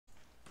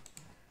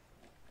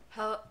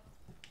Hello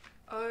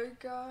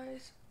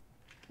guys,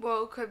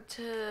 welcome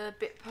to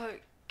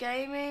Bitpoke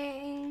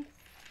Gaming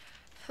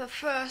for the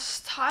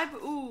first time.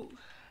 Ooh,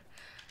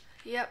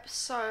 yep,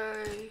 so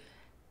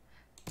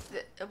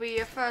it'll be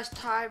your first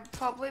time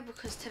probably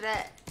because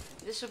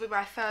this will be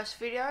my first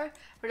video,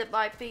 but it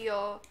might be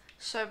your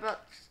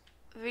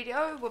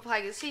video. We're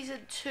playing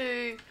season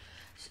 2,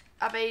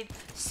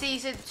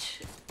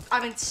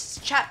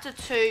 chapter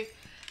 2,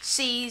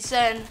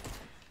 season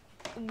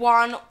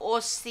 1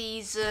 or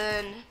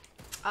season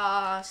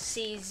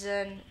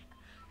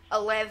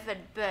 11,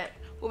 but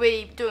we'll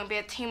be doing a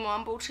bit of Team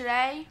Rumble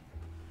today.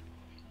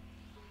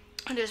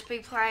 I'll just be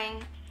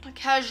playing a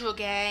casual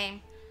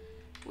game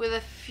with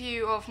a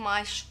few of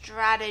my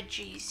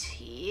strategies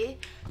here,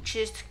 which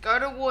is to go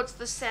towards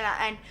the center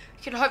and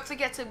you can hopefully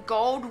get some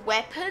gold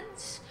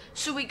weapons.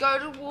 So we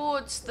go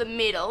towards the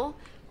middle.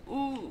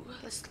 Ooh,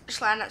 let's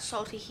just land that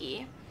salty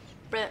here.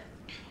 And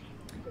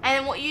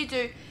then what you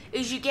do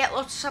is you get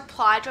lots of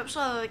supply drops,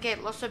 so you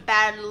get lots of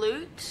bad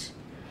loot.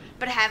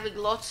 But having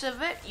lots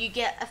of it, you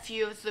get a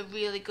few of the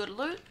really good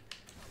loot,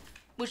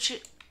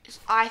 which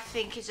I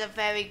think is a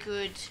very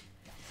good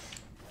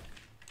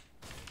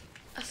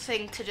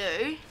thing to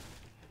do.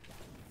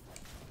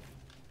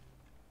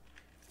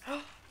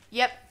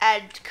 Yep,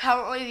 and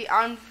currently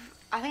I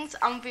think it's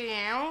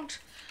unveiled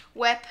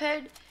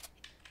weapon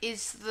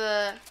is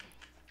the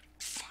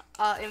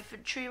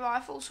infantry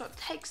rifle, so it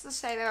takes the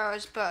same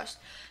arrows burst.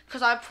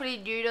 Because I'm pretty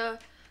new to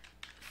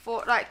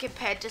Fortnite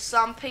compared to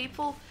some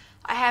people,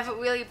 I haven't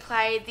really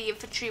played the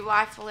infantry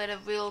rifle in a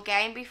real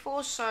game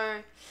before, so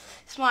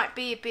this might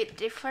be a bit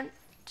different.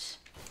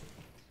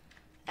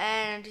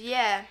 And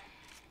yeah.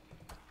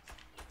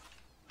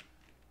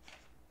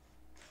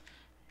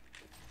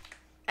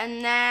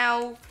 And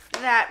now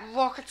that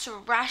rockets are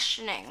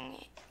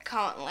rationing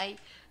currently,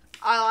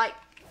 I like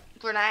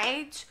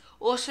grenades.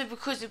 Also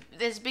because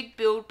there's a big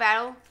build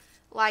battle,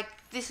 like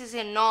this is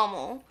in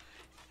normal,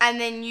 and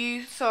then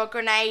you throw a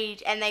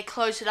grenade and they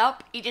close it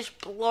up, it just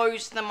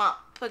blows them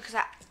up because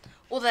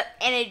all that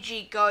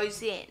energy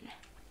goes in.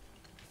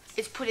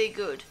 It's pretty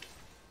good.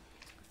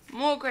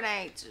 More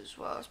grenades as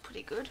well, it's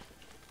pretty good.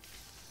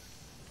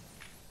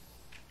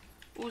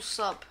 Ooh,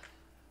 sub.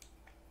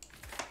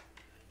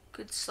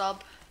 Good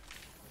sub.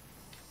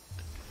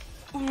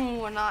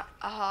 Ooh, not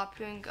a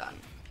harpoon gun.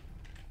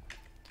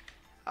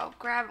 I'll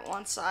grab it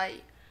once I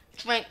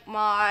drink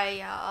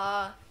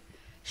my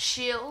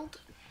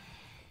shield.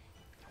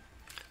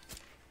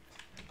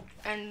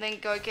 And then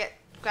go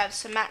grab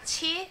some mats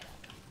here.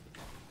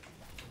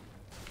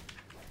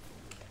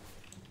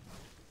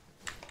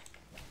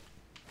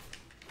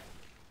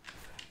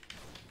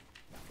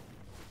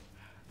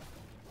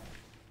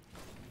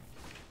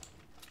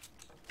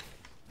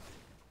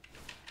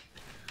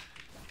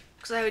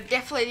 Because I would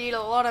definitely need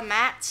a lot of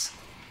mats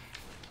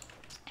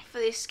for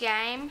this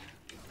game.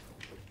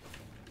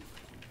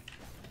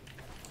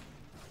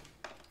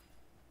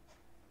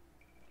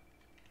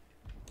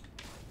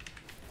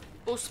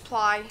 Or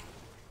supply.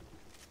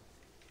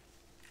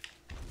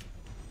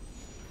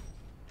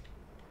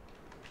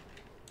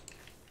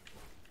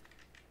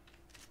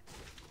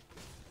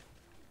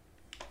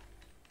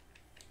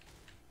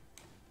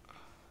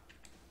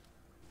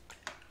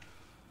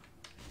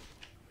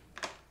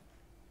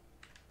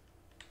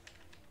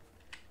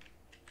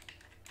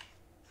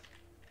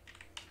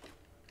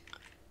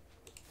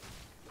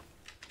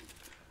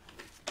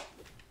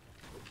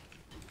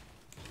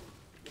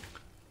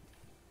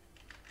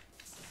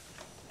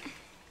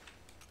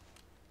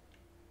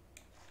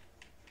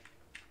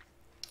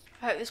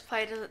 I hope this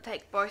play doesn't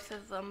take both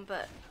of them,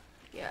 but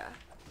yeah.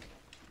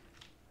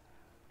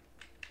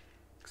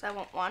 Because I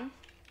want one.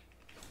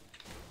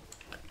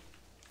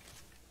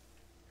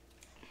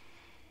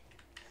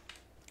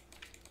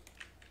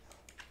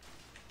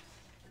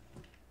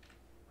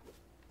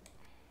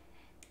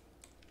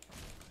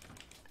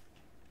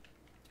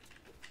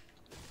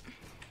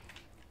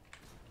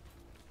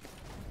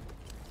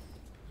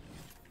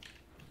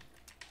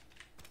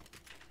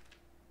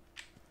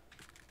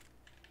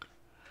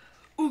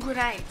 Ooh,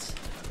 grenades.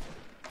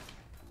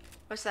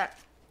 What's that?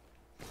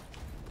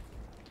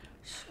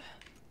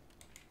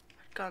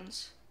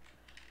 Guns.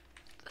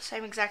 The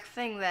same exact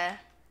thing there.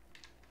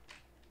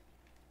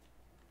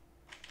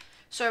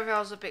 Sorry if I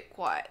was a bit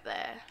quiet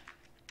there.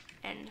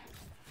 And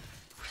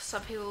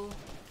some people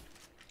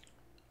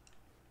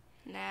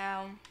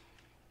now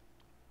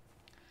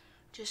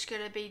just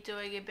gonna be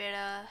doing a bit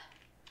of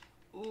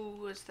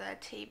was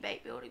that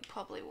teammate building?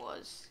 Probably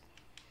was.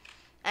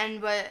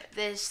 And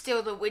there's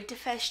still the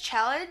Winterfest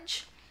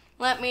challenge.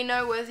 Let me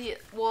know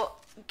what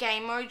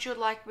game mode you'd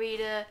like me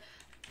to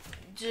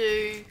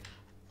do,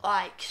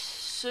 like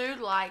soon,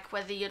 like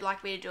whether you'd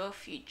like me to do a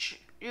few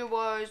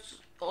duos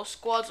or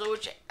squads or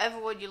whichever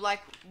one you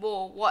like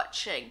more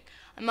watching.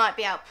 I might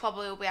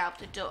probably will be able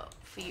to do it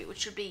for you,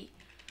 which would be,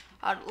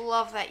 I'd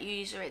love that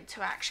user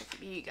interaction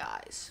from you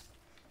guys.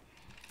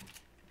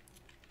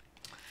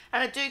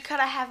 And I do kind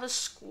of have a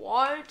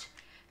squad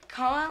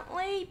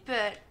currently,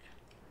 but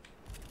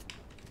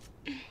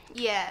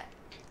yeah,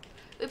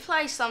 We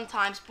play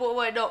sometimes, but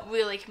we're not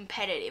really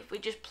competitive. We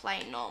just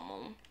play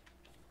normal.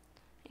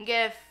 And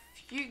get a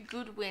few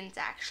good wins,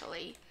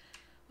 actually.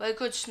 We're a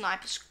good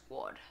sniper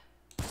squad.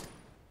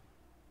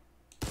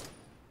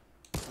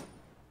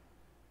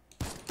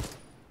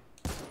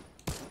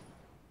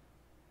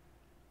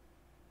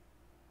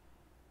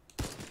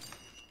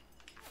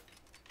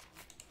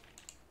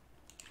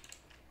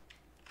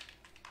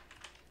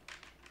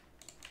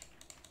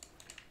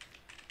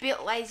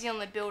 Bit lazy on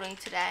the building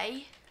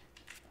today.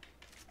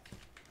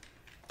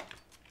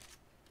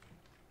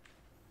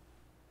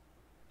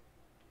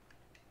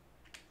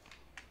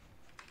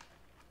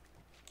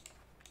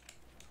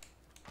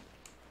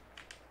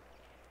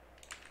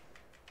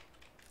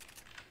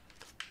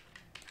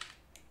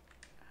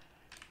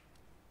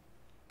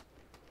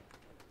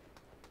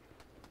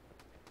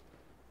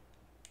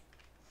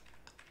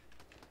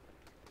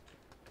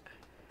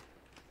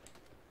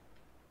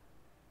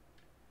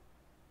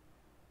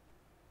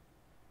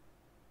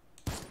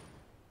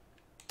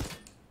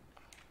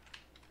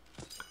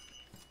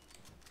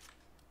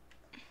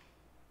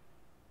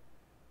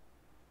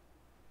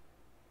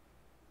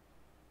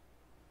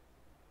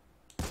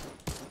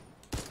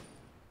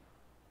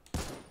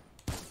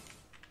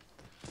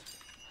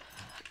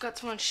 Got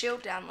someone's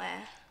shield down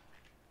there.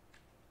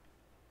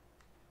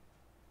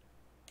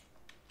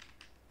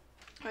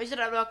 The reason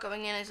I'm not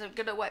going in is I'm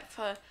gonna wait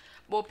for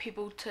more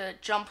people to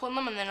jump on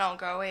them and then I'll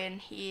go in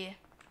here.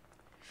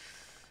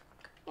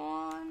 Come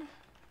on.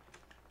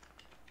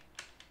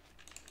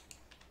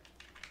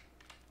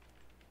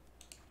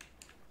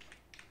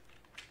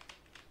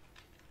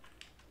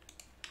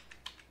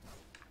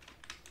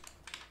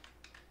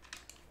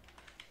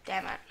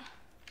 Damn it.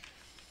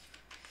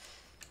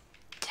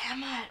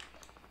 Damn it.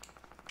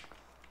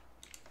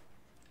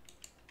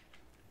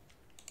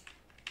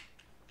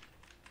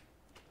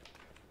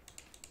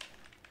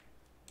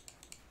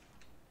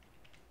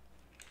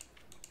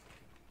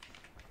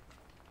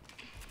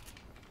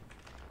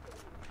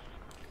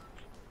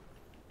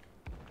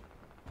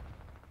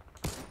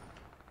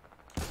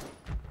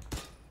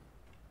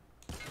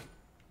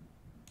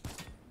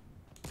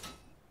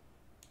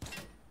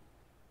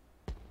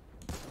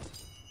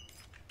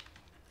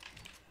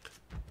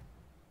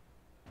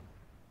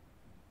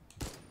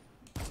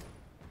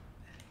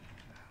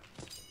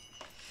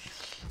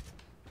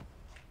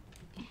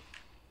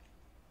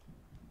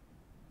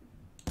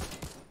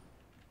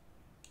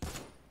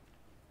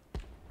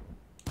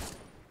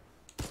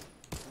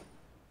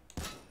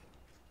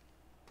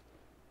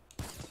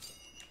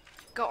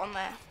 Got on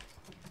there.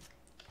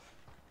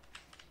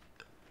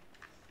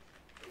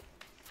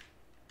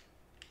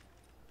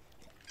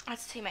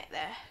 That's a teammate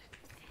there.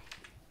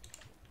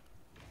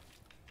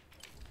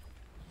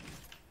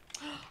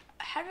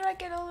 How did I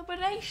get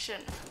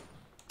elimination?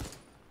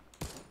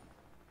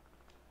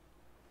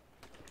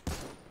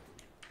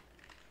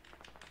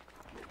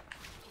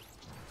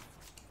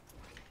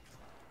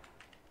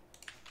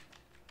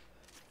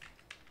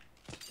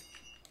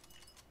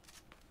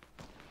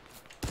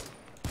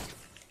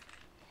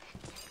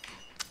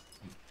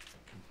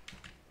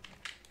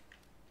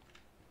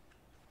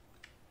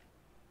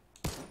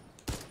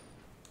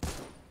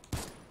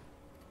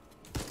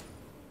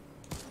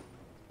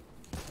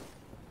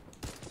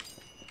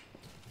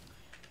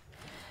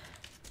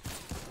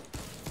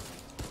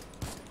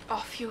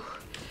 Oh, phew.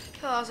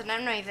 That was an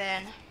enemy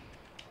then.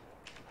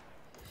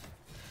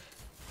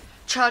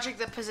 Charging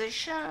the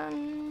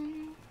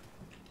position.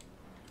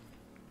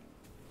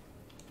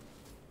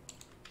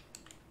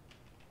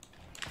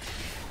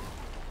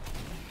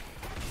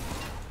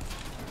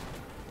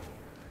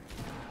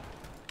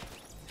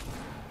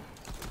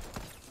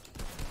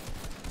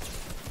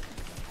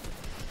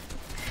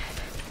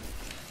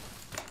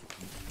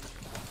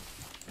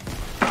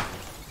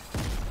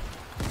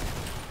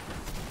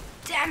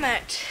 Damn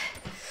it.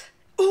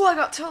 Oh, I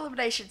got 2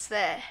 eliminations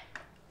there.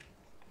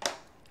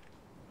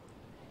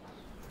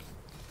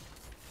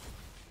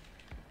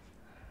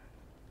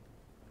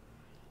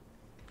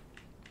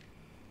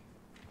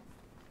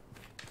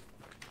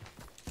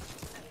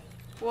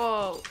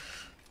 Whoa.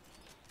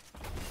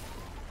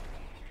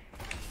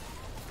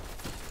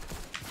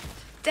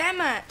 Damn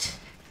it.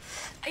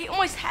 I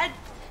almost had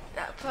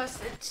that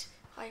person.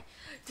 I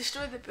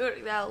destroyed the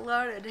building that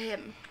alerted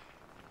him.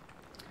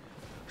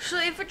 So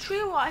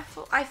infantry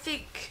rifle, I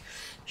think,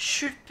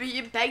 should be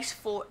in base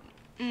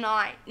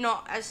Fortnite,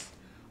 not as,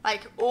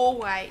 like,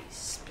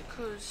 always,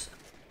 because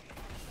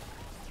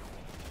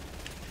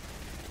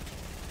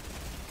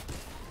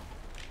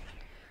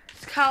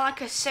it's kind of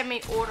like a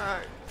semi-auto.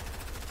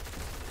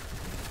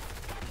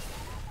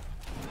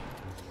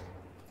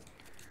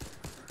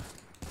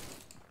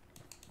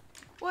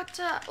 What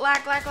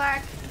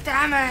lag,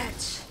 damn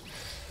it.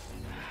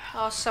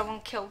 Oh,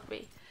 someone killed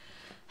me.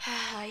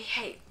 I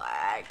hate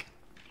lag.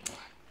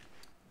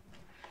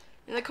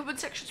 In the comment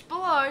sections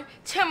below,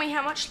 tell me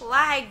how much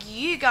lag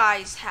you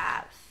guys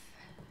have.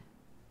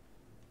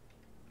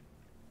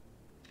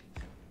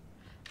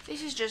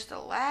 This is just a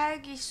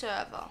laggy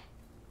server.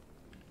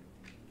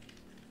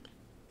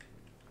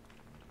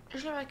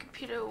 Usually my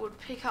computer would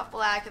pick up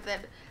lag and then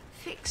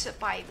fix it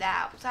by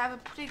now, because I have a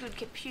pretty good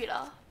computer.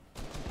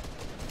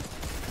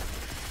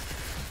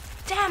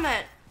 Damn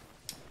it!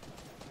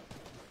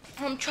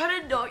 I'm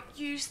trying to not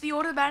use the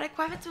automatic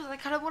weapons because I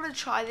kind of want to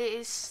try the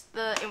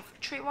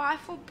infantry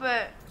rifle,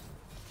 but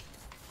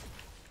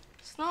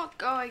it's not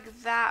going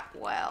that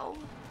well.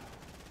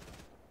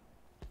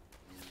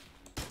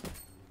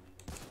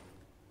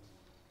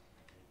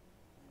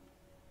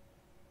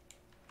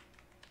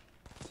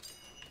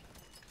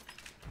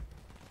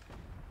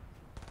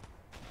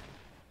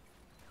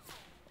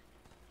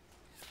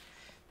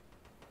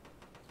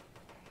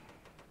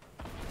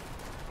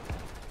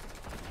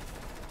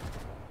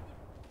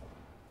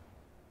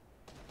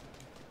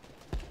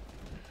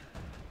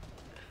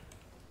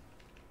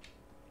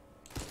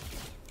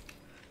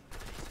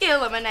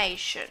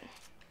 Elimination.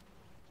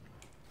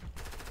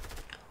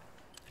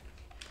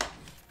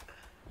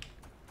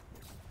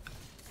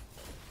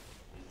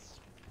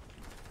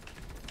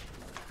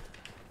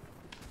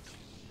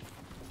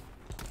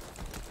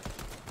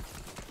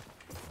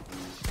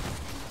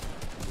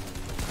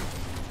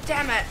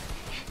 Damn it.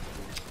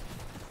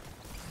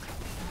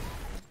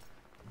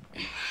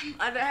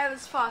 I don't have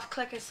as fast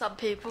click as some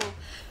people.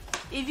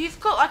 If you've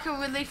got like a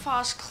really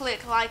fast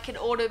click, like an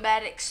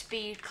automatic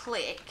speed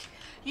click,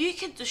 you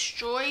can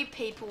destroy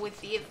people with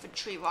the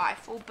infantry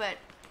rifle, but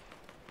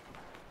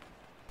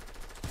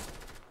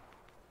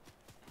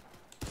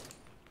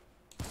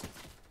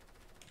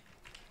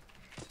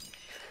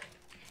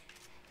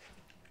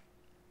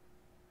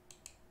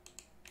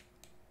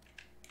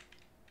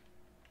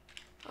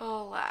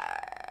oh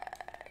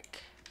lag.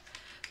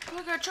 I'm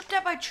gonna go chop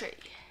down my tree.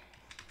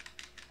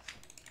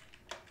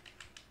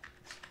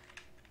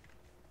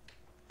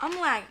 I'm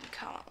lagging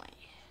currently.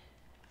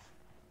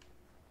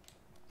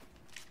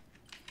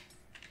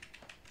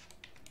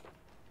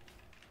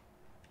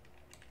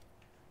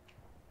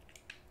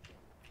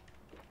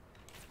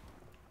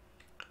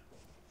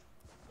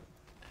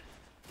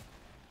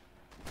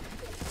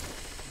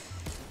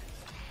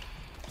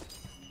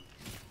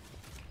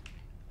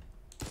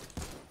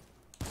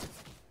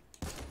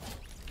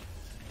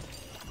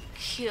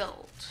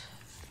 Killed.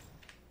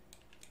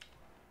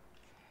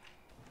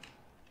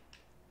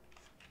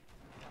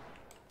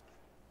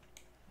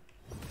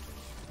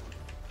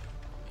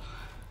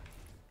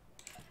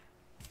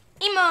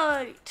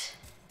 Emote.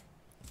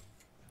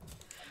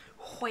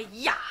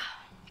 Hoya.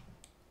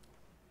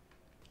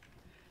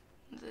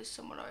 There's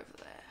someone over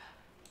there.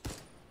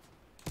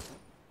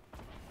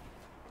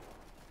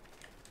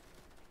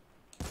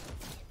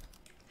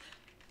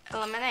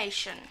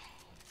 Elimination.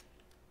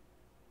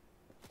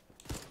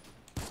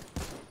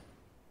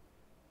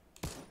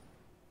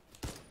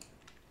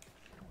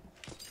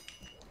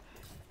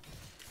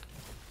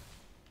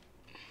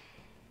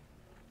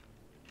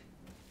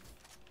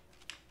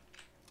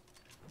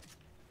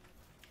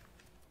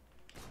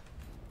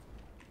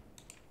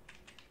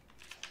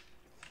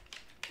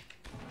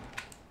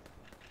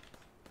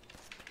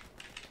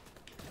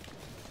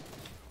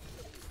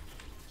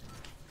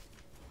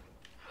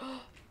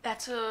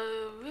 That's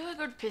a really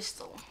good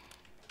pistol.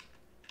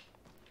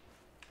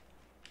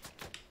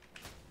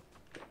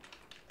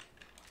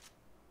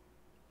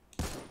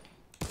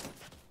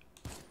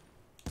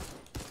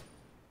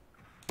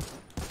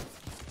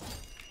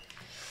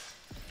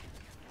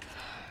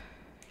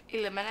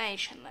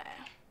 Elimination there.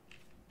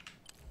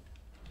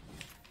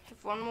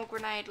 Have one more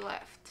grenade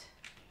left.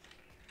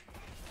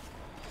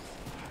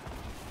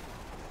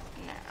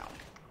 Now.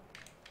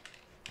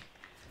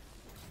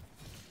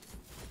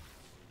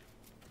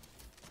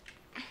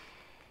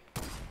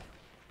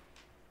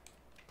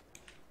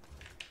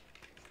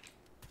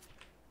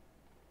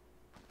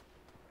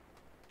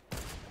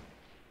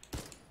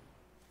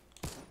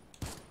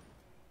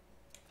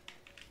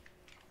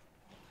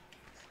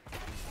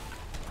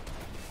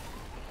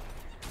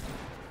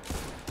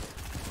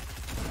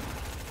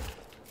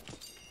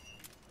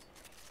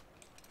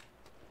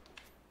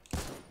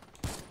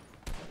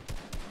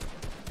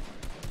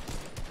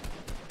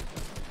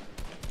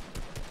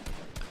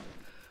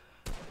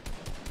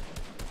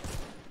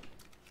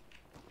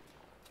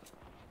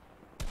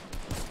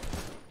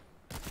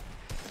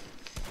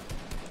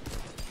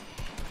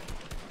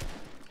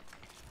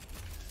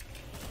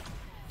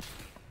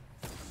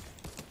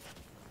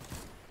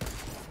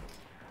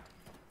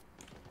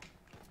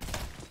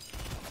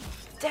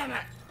 Damn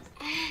it.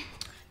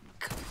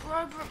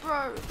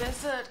 Bro,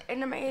 there's an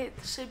enemy at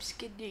the same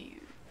skin to you.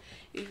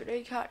 Even though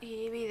you can't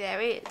hear me, there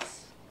is.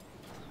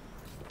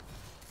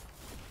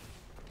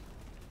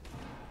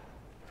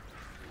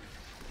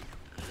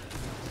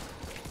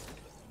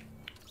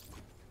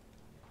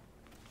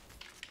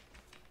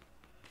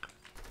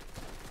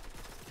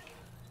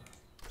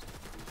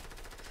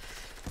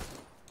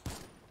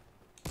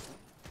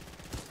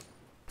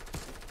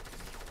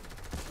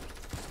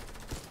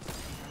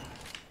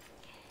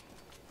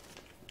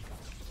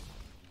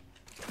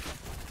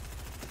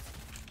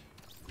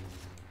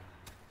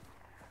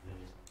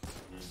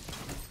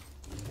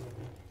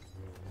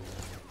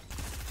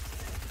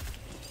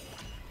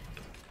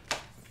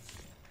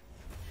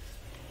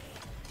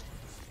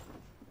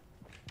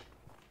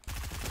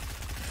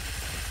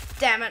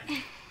 Damn it. I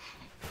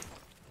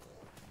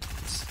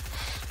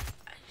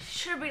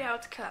should have been able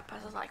to kill that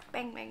person like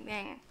bang, bang,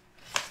 bang.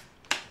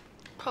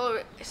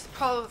 It's the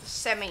problem with the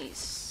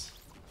semis.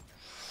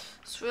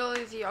 It's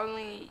really the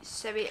only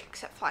semi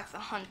except for like the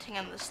hunting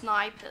and the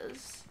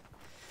snipers.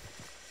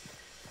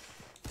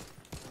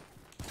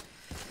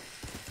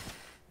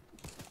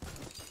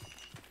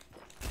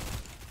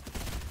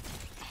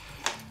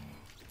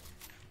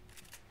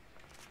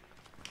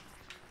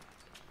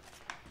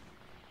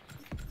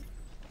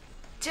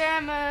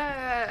 Damn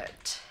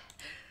it!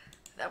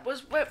 That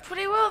went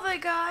pretty well though,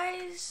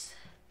 guys.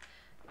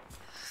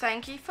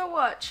 Thank you for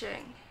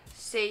watching.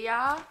 See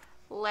ya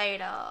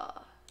later.